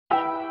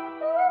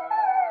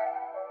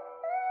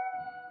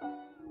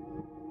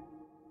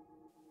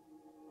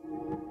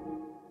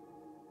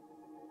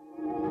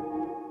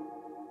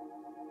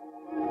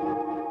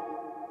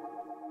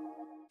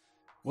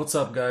What's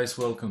up guys,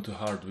 welcome to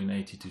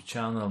Hardwin82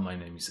 channel. My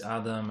name is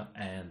Adam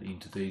and in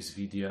today's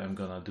video I'm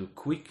gonna do a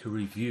quick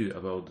review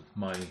about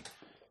my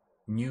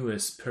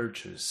newest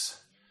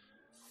purchase,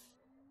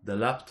 the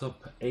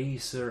laptop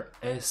Acer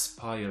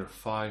Aspire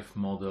 5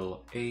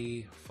 model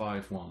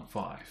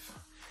A515.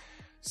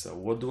 So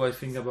what do I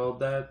think about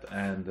that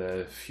and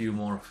a few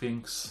more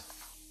things?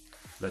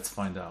 Let's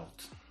find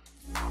out.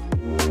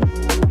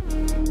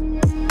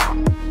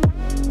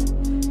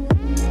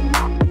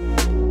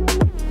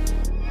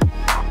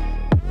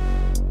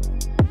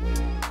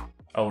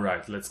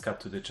 Alright, let's cut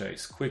to the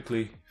chase.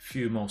 Quickly,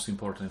 few most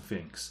important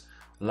things.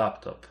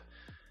 Laptop.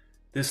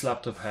 This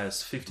laptop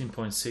has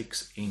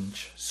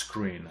 15.6-inch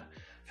screen,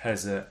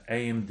 has a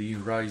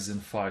AMD Ryzen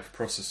 5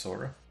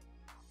 processor,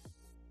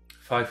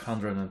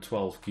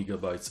 512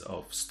 gigabytes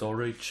of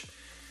storage,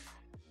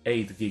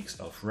 8 gigs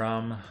of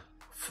RAM,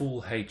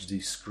 full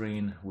HD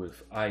screen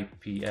with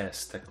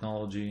IPS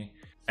technology,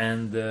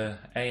 and the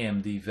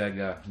AMD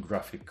Vega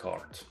graphic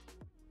card.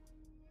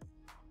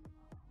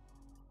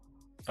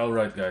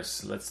 Alright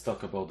guys, let's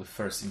talk about the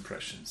first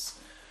impressions.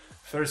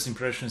 First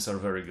impressions are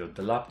very good.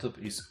 The laptop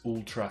is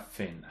ultra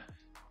thin.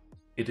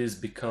 It is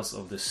because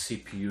of the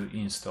CPU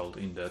installed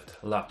in that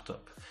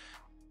laptop.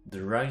 The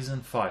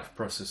Ryzen 5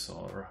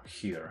 processor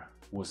here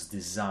was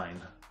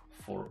designed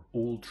for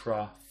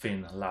ultra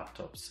thin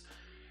laptops.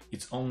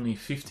 It's only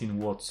 15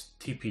 watts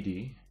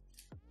TPD,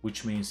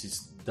 which means it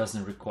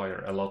doesn't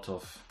require a lot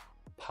of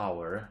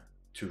power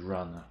to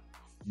run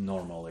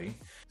normally.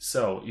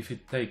 So if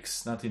it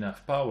takes not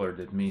enough power,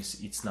 that means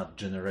it's not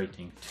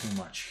generating too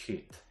much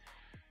heat.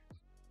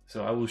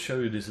 So I will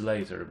show you this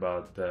later,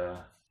 but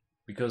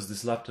because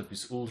this laptop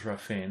is ultra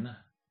thin,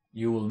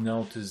 you will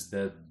notice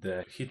that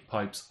the heat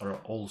pipes are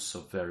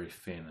also very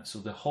thin. So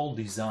the whole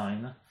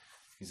design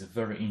is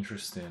very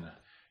interesting.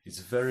 It's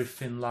a very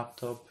thin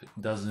laptop, it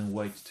doesn't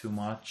weigh too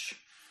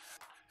much,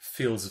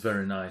 feels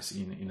very nice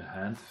in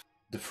hand.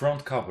 The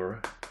front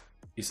cover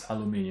is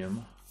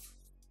aluminium.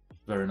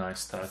 Very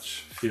nice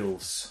touch,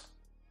 feels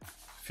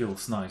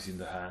nice in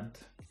the hand.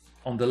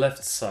 On the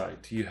left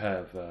side you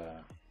have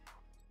a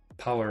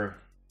power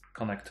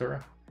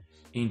connector,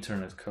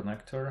 internet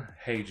connector,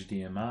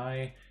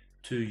 HDMI,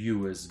 2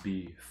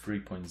 USB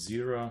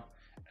 3.0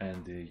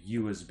 and the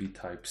USB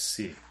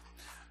Type-C.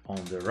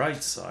 On the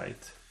right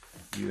side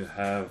you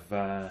have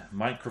a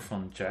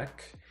microphone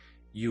jack,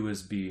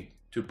 USB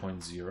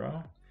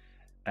 2.0,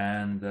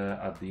 and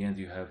at the end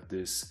you have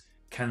this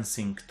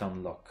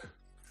Kensington lock.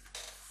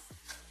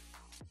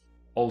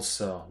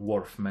 Also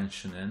worth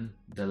mentioning,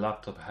 the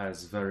laptop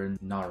has very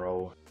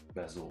narrow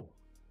bezel.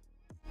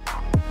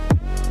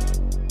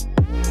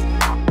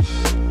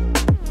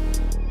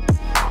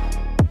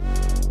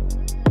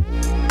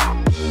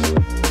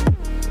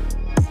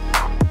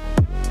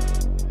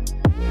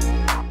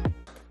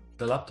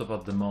 The laptop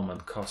at the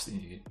moment costs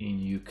in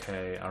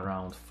UK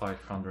around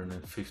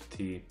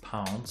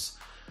 £550.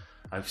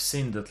 I've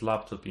seen that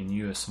laptop in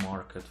US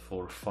market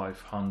for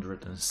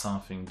 $500 and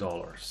something.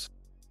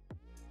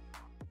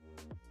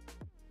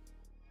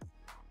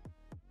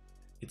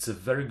 It's a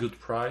very good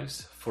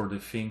price for the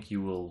thing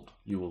you will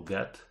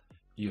get.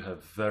 You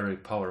have very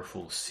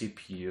powerful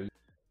CPU.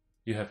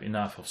 You have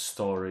enough of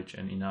storage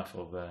and enough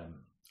of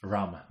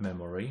RAM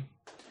memory.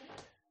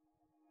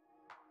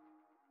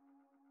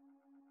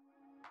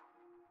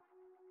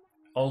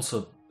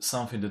 Also,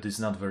 something that is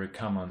not very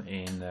common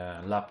in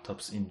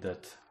laptops in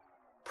that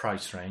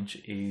price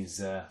range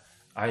is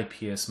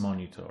IPS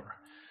monitor.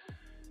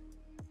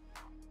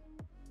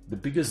 The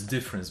biggest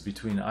difference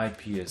between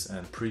IPS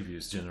and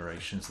previous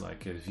generations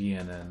like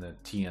VN and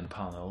TN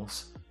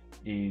panels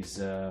is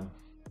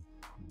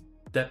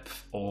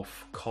depth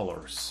of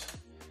colors.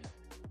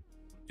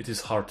 It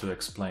is hard to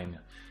explain.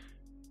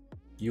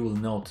 You will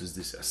notice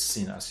this as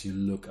soon as you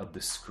look at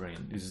the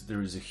screen.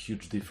 There is a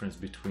huge difference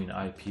between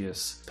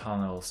IPS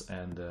panels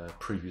and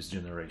previous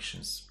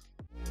generations.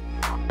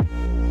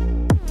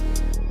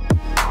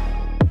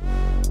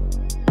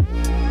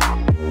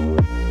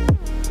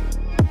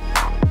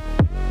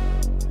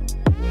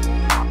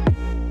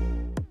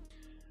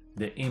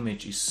 The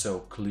image is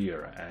so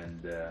clear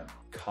and the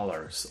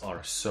colors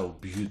are so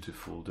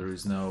beautiful. There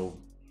is no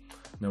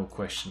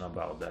question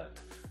about that.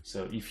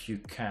 So if you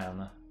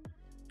can,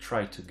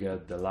 try to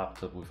get the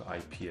laptop with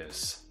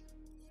IPS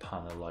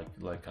panel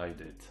like I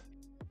did.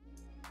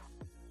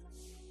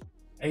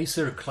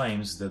 Acer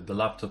claims that the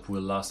laptop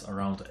will last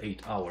around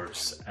 8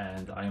 hours,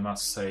 and I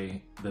must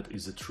say that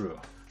is true.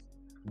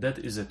 That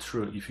is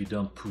true if you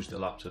don't push the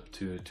laptop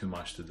too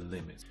much to the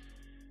limit.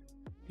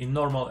 In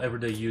normal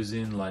everyday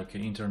using, like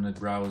internet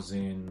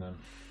browsing,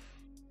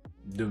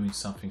 doing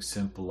something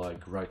simple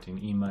like writing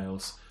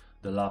emails,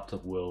 the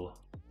laptop will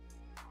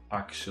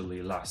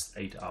actually last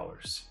 8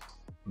 hours,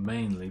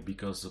 mainly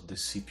because of the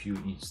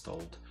CPU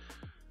installed.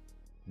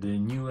 The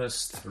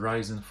newest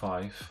Ryzen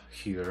 5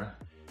 here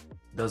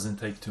doesn't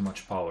take too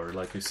much power.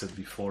 Like I said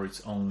before,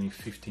 it's only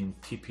 15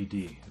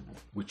 TPD,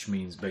 which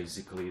means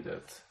basically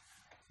that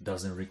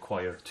doesn't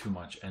require too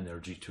much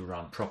energy to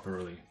run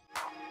properly.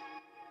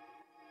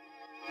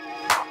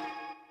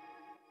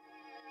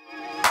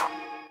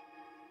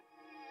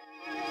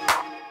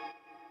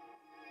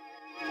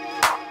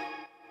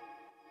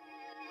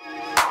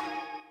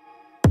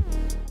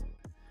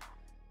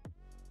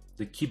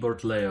 The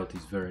keyboard layout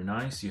is very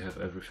nice, you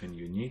have everything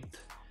you need,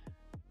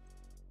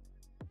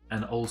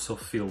 and also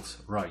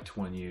feels right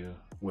when you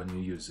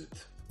use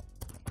it.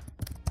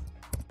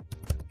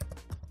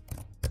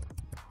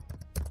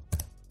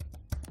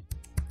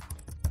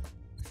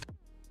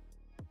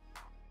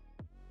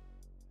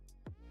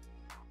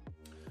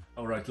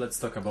 Alright, let's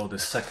talk about the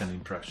second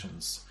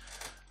impressions.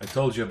 I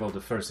told you about the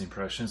first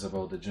impressions,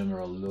 about the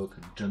general look,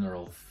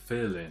 general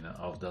feeling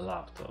of the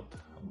laptop,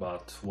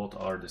 but what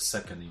are the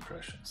second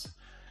impressions?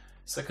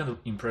 Second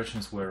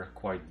impressions were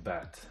quite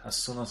bad. As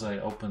soon as I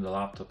open the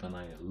laptop and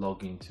I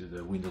log into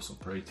the Windows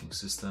operating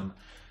system,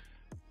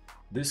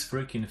 this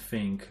freaking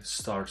thing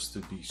starts to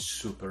be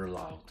super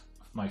loud.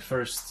 My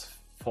first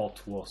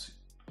thought was,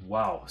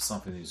 wow,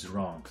 something is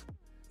wrong.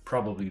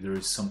 Probably there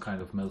is some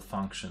kind of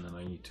malfunction and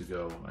I need to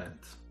go and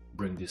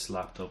bring this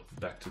laptop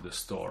back to the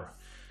store.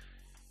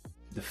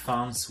 The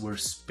fans were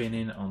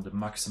spinning on the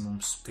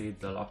maximum speed,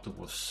 the laptop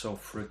was so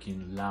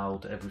freaking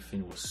loud,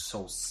 everything was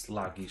so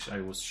sluggish, I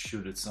was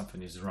sure that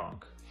something is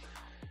wrong.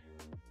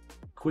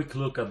 Quick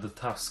look at the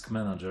task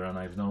manager and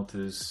I've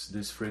noticed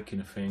this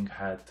freaking thing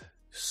had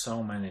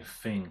so many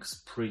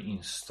things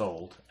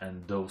pre-installed,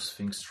 and those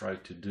things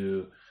tried to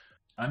do,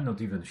 I'm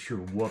not even sure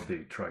what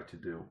they tried to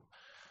do.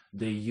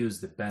 They used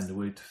the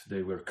bandwidth,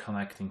 they were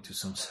connecting to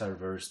some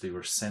servers, they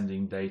were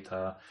sending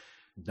data,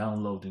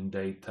 downloading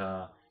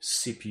data,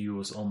 CPU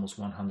was almost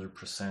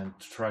 100%,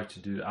 tried to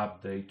do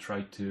update,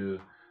 tried to...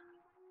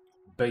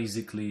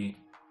 Basically,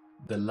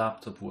 the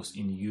laptop was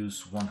in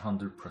use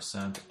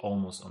 100%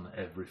 almost on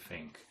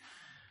everything.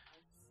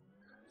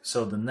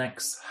 So the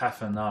next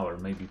half an hour,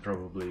 maybe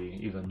probably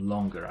even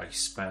longer, I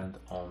spent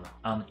on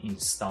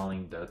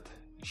uninstalling that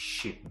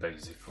shit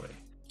basically.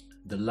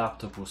 The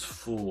laptop was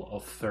full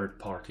of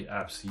third-party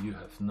apps, you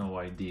have no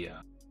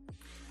idea.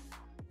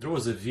 There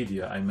was a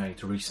video I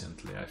made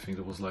recently, I think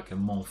it was like a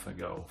month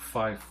ago,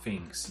 5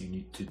 things you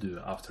need to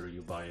do after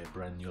you buy a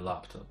brand new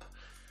laptop.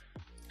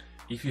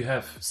 If you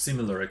have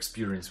similar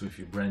experience with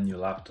your brand new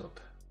laptop,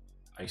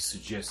 I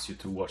suggest you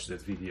to watch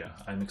that video.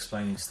 I'm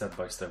explaining step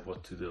by step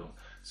what to do.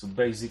 So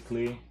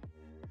basically,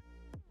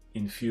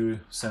 in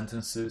few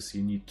sentences,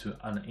 you need to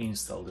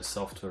uninstall the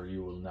software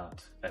you will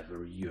not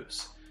ever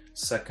use.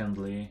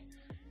 Secondly,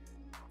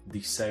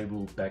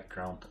 disable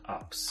background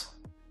apps.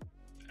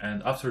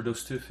 And after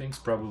those 2 things,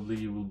 probably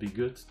you will be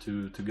good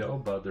to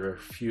go, but there are a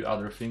few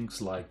other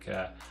things like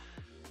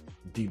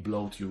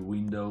debloat your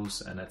Windows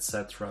and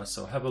etc.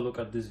 So have a look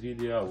at this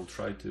video, I will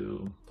try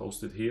to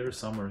post it here,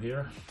 somewhere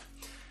here.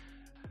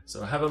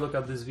 So have a look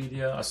at this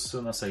video. As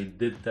soon as I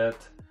did that,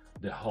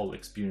 the whole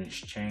experience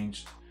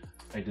changed.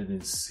 I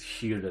didn't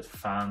hear that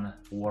fan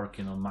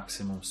working on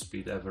maximum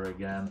speed ever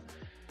again.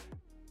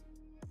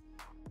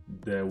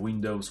 The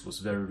Windows was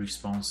very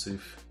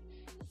responsive.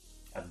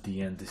 At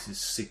the end, this is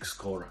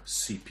 6-core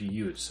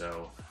CPU,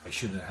 so I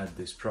shouldn't have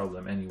this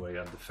problem anyway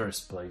at the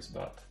first place,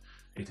 but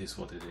it is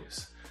what it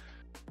is.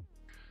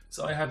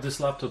 So I have this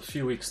laptop a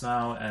few weeks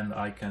now and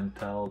I can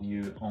tell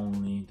you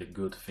only the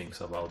good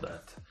things about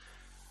that.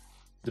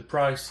 The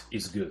price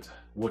is good.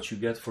 What you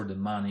get for the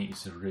money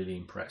is really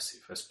impressive,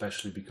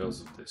 especially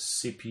because of the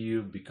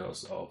CPU,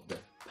 because of the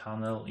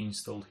panel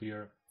installed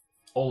here.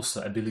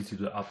 Also, ability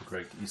to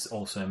upgrade is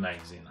also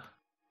amazing.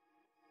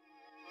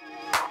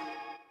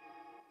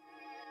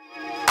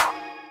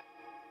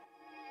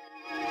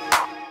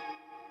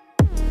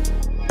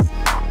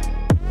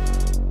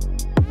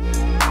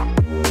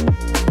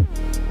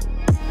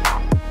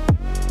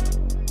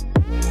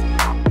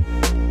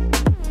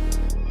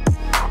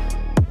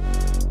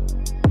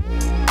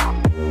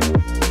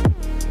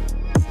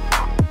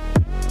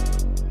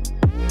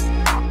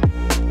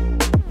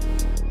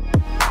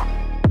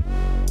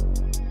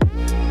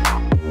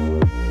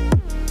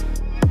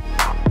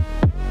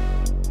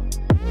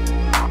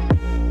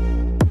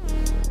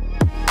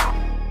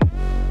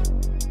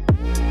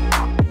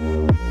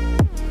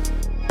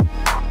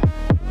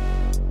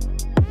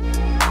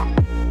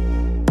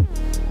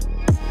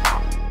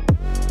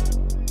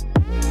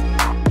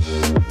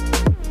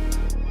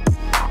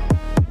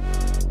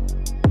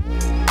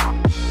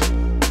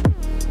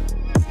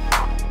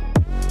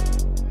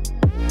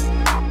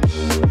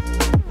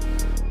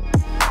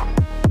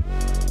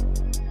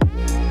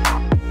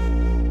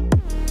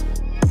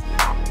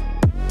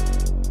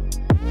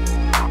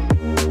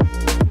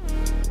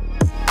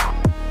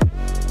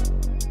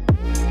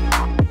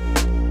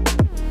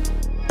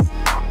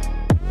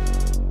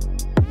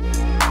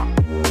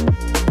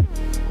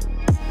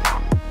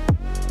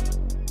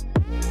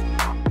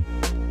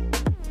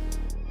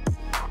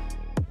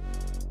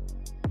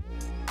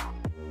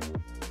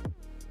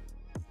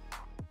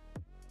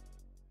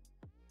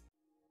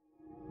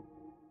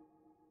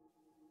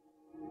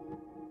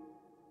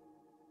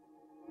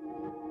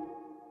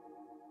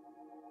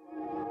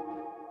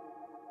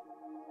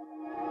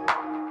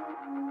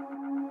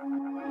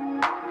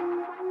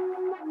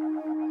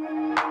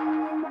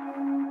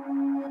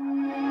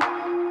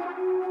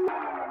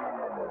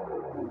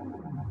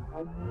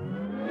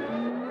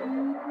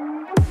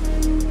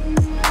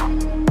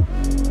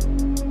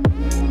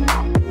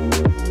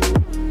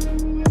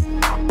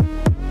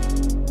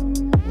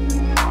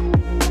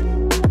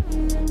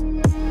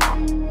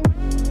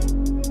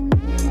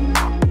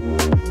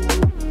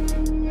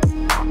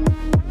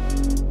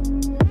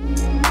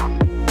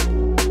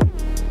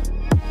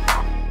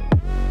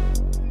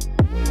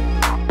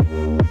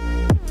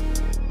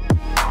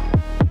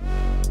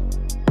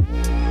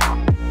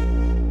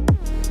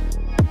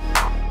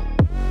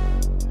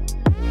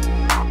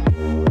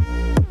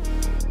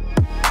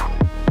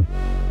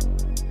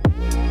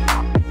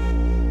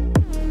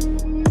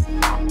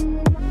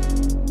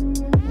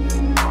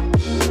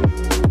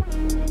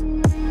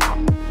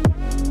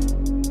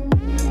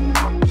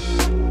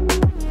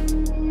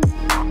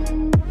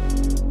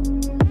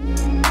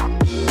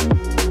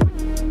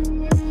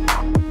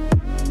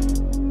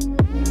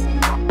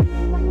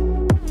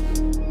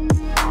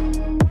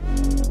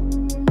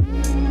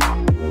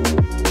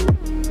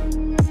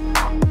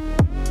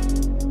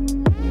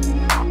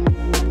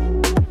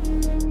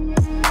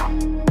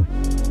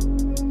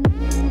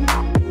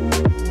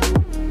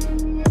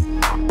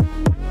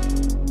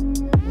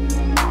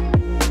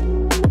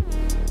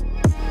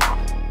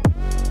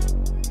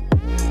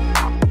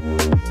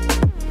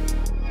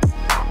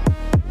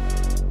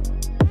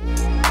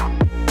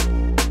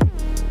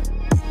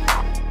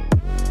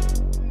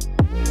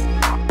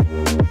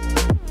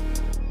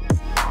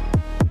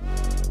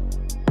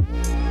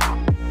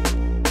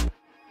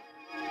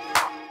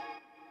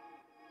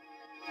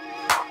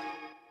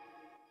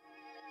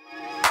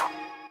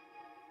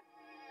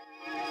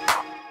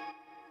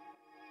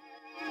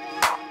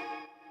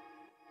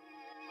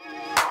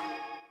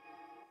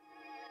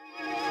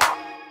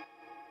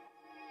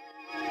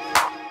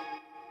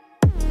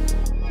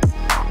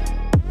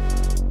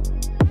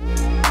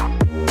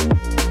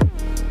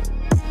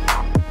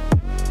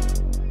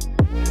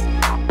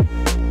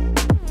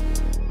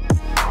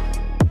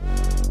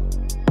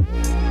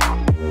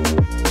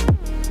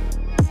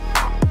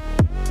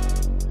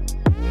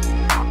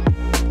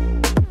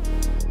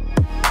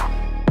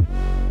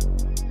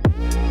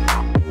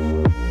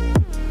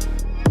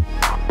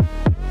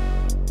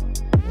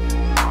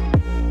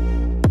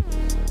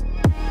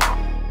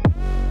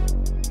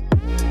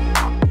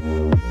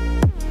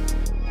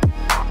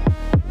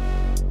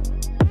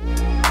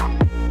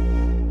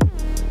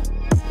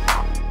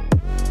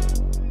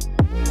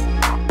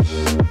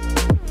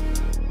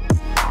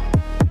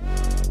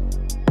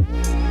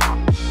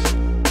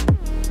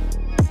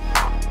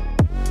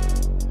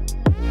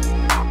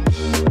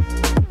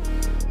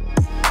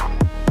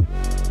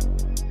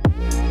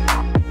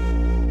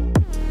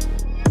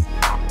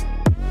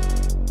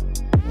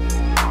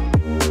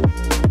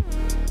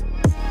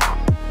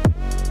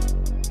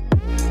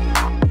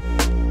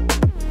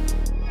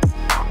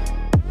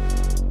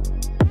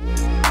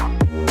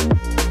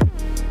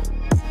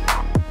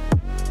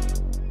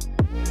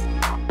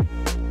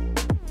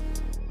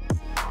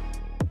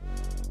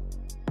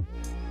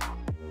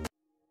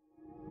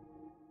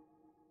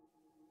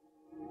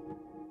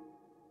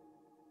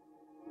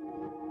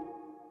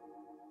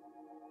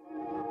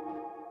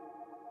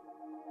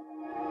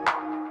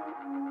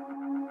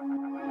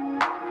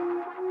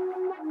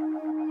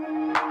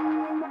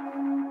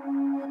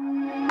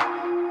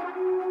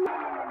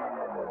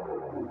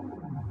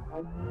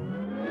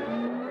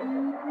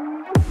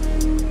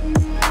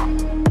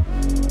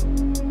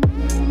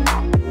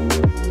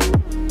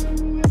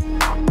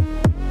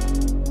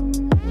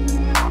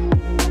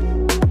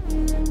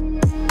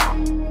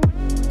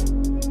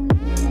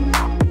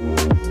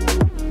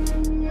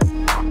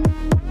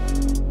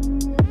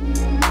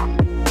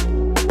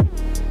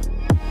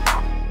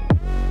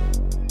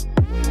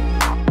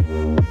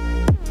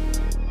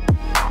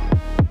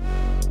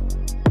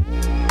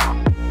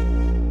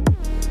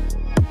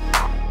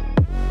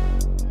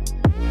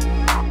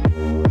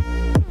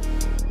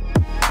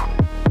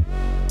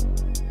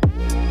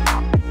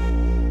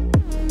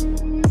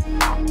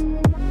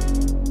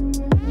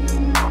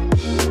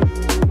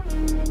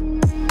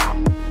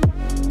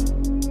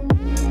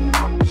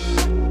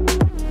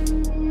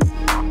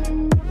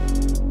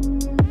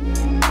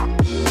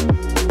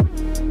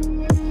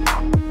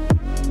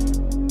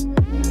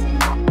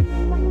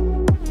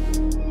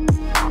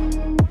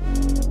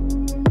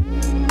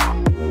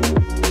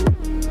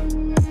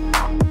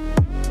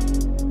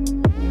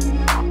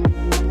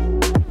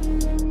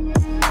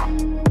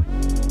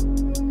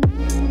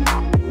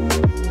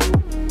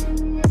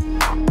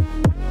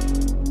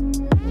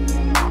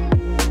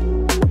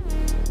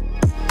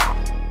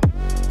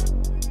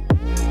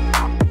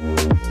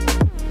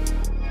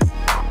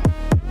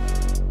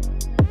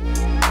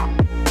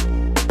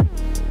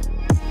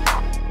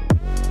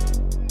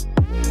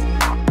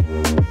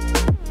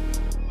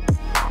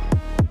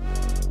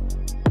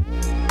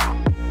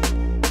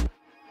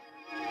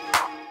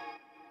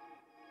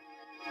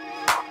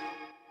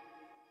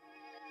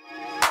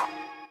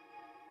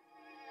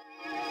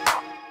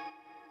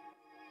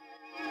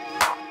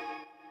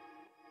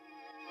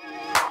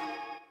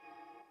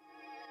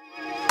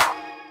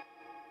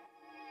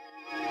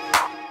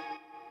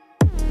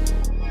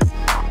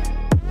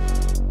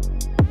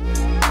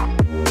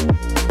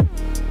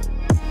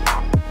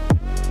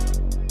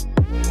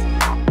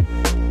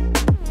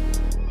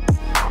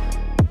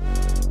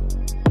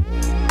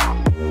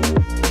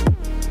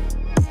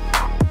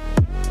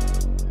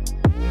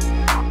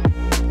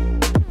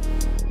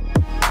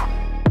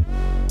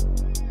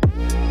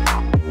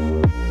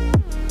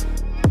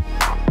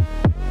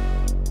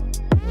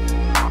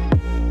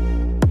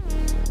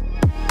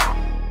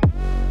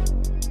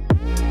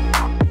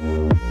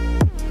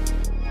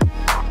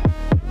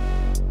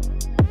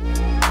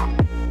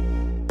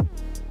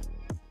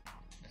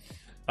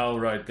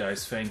 Alright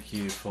guys, thank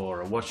you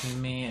for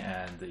watching me,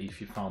 and if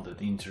you found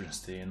it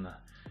interesting,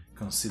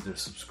 consider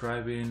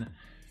subscribing.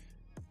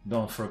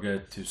 Don't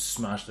forget to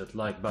smash that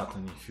like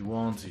button if you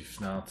want, if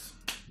not,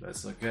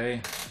 that's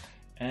okay.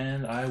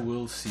 And I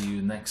will see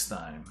you next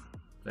time.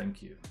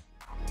 Thank you.